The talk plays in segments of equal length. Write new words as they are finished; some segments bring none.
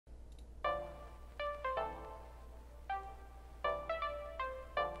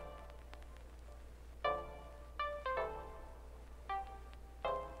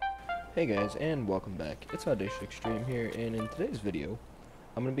Hey guys, and welcome back. It's Audacious Extreme here, and in today's video,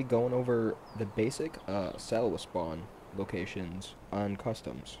 I'm going to be going over the basic Salewa spawn locations on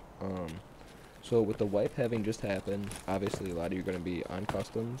customs. So with the wipe having just happened, obviously a lot of you are going to be on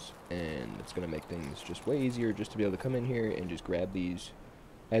customs, and it's going to make things just way easier just to be able to come in here and just grab these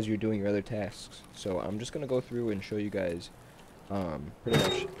as you're doing your other tasks. So I'm just going to go through and show you guys pretty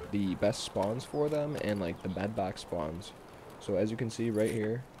much the best spawns for them and like the med box spawns. So as you can see right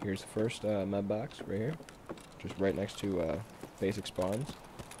here, here's the first med box right here, just right next to basic spawns.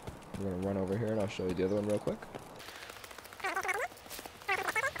 We're going to run over here and I'll show you the other one real quick.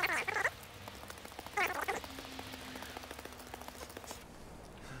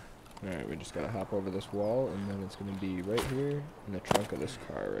 Alright, we just got to hop over this wall and then it's going to be right here in the trunk of this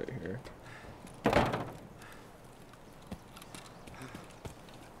car right here.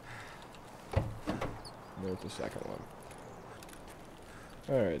 And there's the second one.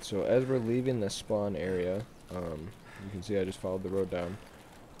 Alright, so as we're leaving the spawn area, you can see I just followed the road down.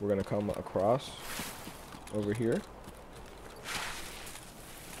 We're going to come across over here.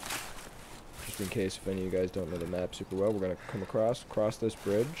 Just in case if any of you guys don't know the map super well, we're going to come across this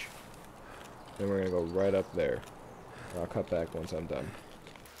bridge, and we're going to go right up there. I'll cut back once I'm done.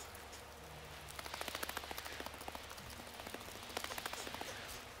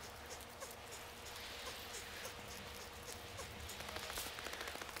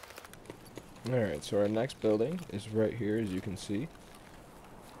 Alright, so our next building is right here, as you can see.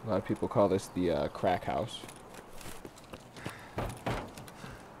 A lot of people call this the crack house.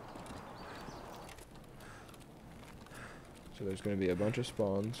 So there's going to be a bunch of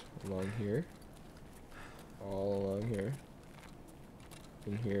spawns along here. All along here.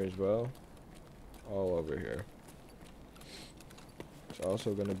 In here as well. All over here. There's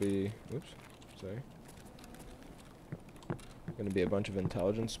also going to be, going to be a bunch of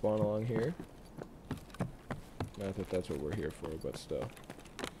intelligence spawn along here. Not that that's what we're here for, but still.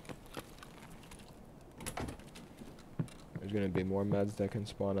 There's going to be more meds that can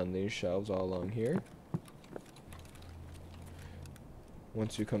spawn on these shelves all along here.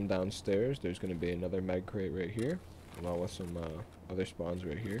 Once you come downstairs, there's going to be another med crate right here, along with some other spawns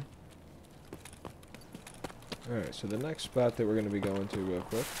right here. Alright, so the next spot that we're going to be going to real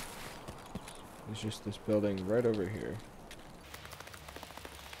quick is just this building right over here.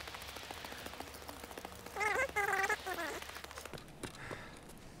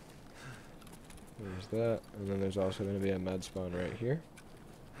 There's that, and then there's also going to be a med spawn right here.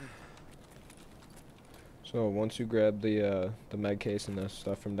 So once you grab the med case and the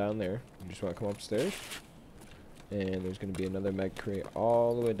stuff from down there, you just want to come upstairs, and there's going to be another med crate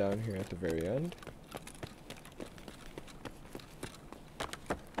all the way down here at the very end.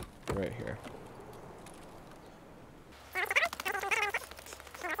 Right here.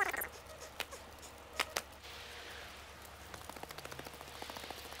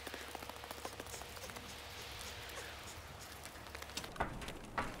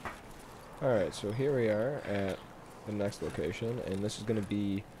 Alright, so here we are at the next location, and this is going to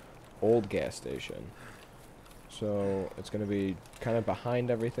be old gas station. So it's going to be kind of behind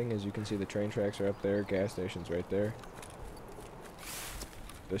everything. As you can see, the train tracks are up there, gas station's right there.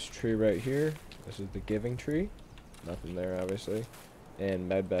 This tree right here, this is the giving tree. Nothing there, obviously. And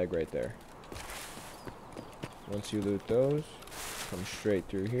med bag right there. Once you loot those, come straight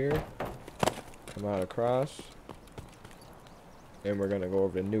through here, come out across, and we're going to go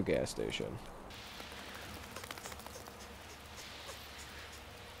over to new gas station.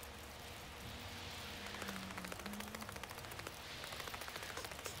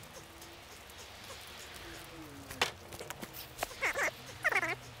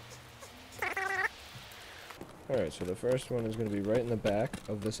 Alright, so the first one is going to be right in the back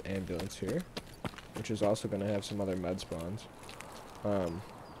of this ambulance here, which is also going to have some other med spawns.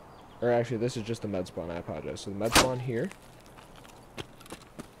 Or actually, this is just the med spawn, I apologize. So the med spawn here,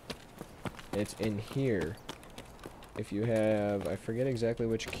 it's in here. If you have, I forget exactly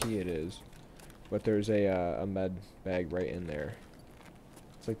which key it is, but there's a med bag right in there.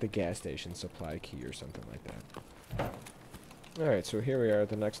 It's like the gas station supply key or something like that. Alright, so here we are at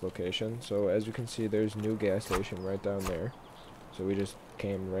the next location. So as you can see, there's new gas station right down there. So we just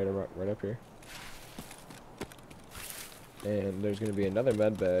came right up here. And there's going to be another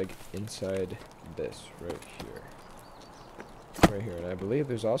med bag inside this right here. Right here, and I believe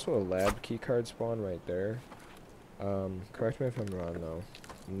there's also a lab keycard spawn right there. Correct me if I'm wrong though.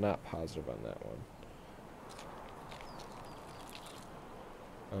 I'm not positive on that one.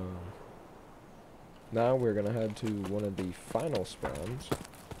 Now we're gonna head to one of the final spawns.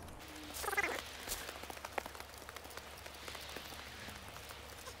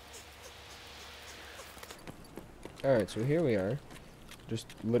 Alright, so here we are. Just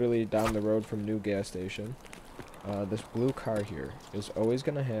literally down the road from new gas station. This blue car here is always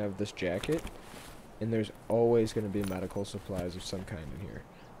going to have this jacket, and there's always going to be medical supplies of some kind in here.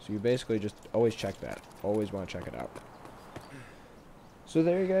 So you basically just always check that. Always want to check it out. So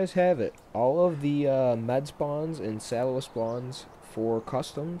there you guys have it. All of the med spawns and Salewa spawns for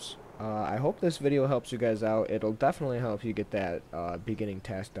customs. I hope this video helps you guys out. It'll definitely help you get that beginning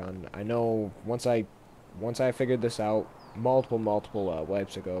task done. I know once I figured this out multiple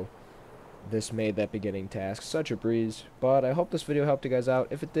wipes ago, this made that beginning task such a breeze. But I hope this video helped you guys out.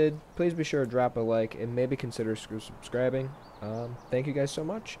 If it did, please be sure to drop a like and maybe consider subscribing. Thank you guys so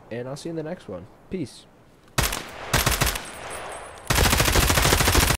much, and I'll see you in the next one. Peace.